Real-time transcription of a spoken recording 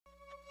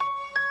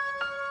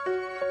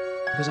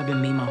Because I've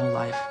been me my whole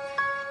life,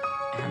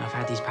 and I've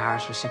had these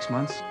powers for 6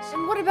 months.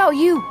 And what about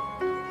you?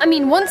 I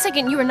mean, one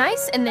second you were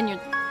nice, and then you're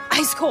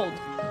ice cold.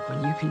 Look,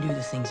 when you can do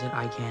the things that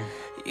I can,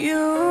 You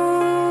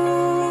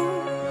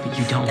but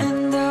you don't.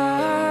 and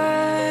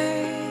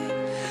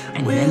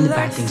then the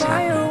bad things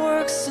happen.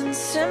 Fireworks and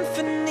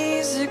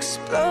symphonies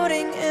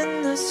exploding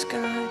in the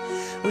sky.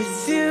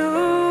 With you,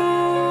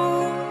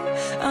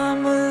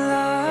 I'm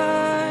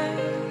alive.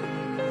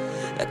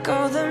 Like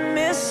all the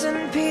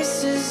missing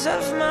pieces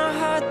of my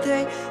heart,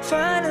 they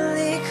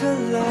finally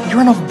collide.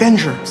 You're an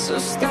Avenger. So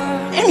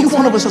start Any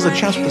one of us has a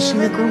chance with a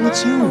senior girl,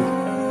 it's you.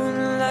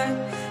 moonlight,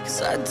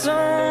 'cause I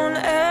don't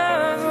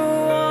ever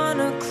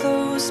wanna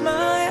close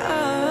my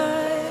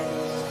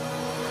eyes.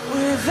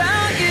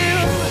 Without you,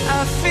 I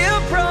feel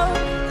broke,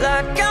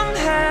 like I'm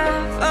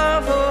half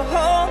of a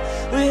whole.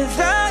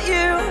 Without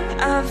you,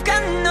 I've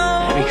got no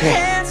That'd be great.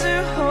 hand to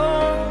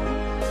hold.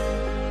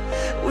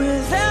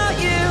 Without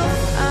you,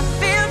 I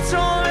feel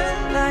torn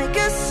like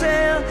a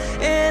sail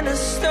in a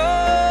storm.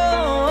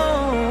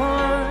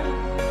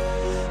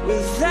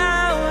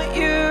 Without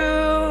you,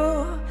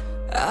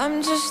 I'm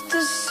just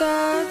a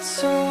sad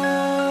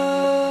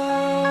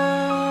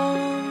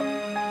song.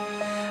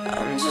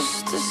 I'm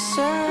just a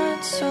sad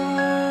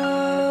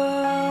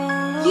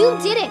song. You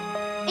did it!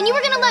 And you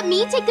were gonna let me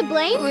take the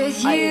blame? With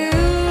you, I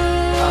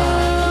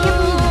can't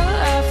believe it.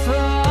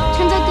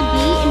 Turns out the B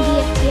in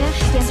BFTF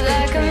stands for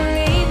like I'm betrayal.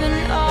 leaving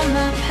all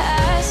my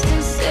past in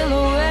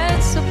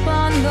silhouettes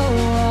upon the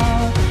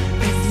wall.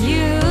 With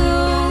you,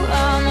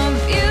 I'm a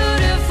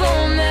beautiful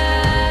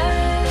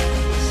mess.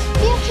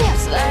 BFTF.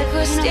 It's like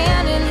we're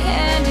standing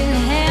hand in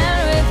hand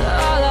with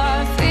all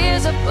our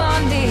fears upon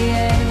the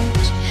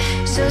edge.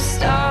 So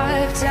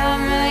stop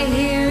time right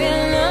here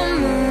in the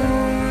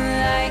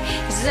moonlight,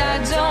 'cause I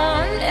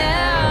don't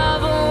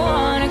ever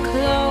wanna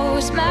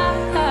close my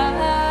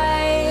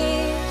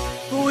eyes.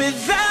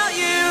 Without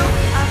you,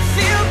 I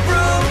feel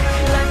broke,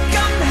 like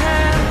I'm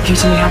half. In case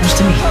something happens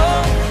to me.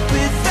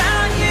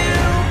 Without you,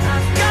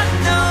 I've got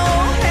no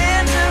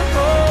hand to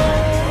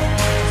hold.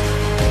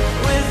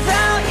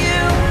 Without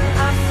you,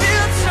 I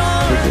feel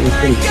torn. You're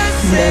pretty. Like a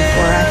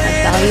Therefore, I have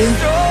value.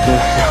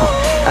 No,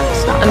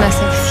 that's not. I'm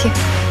messing with you.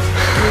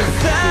 You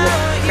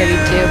look pretty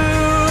too.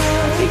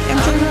 I'm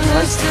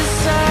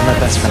my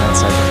best friend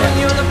outside the family.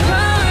 You're the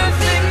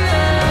perfect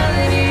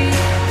melody,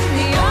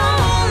 the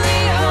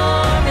only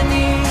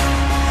harmony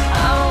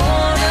I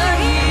wanna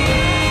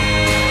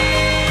hear.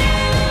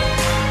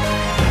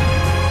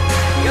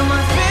 You're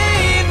my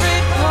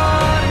favorite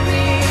part of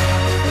me.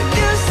 With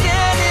you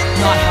standing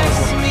Not how it next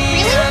to works. me,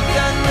 Really? I've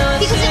got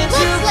Because nothing it to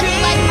looks like a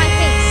light in my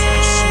face. I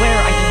swear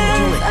I didn't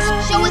do it.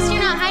 Show us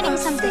you're not hiding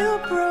something. feel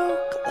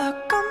broke,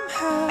 like I'm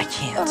half I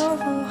can't. of a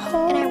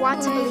whole. And I want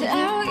to believe you,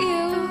 Without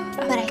you,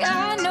 but I got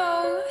can't. no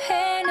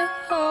hand to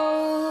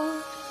hold.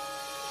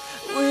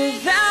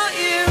 Without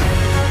you,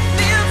 I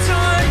feel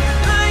torn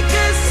like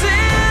a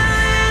sail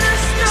in a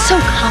storm. So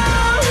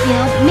confident, you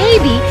know?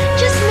 Maybe,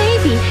 just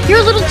maybe,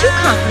 you're a little too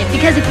confident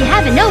because if you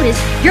haven't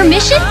noticed, your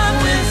mission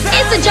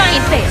is a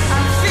giant fail.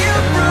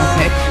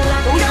 Okay?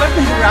 Those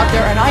weapons were out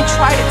there and I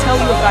tried to tell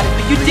you about it,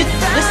 but you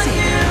didn't listen.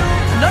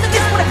 None of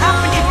this would have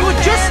happened if you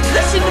would just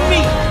listen to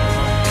me.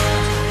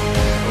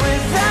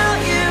 Without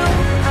you,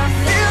 I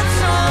feel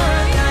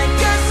torn like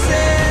a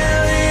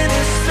sail in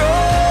a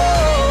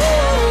storm.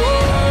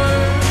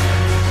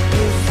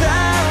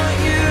 Without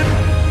you,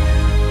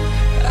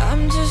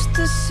 I'm just a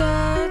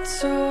sad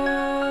song.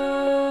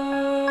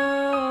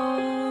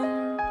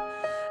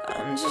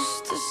 I'm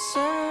just a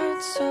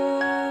sad song.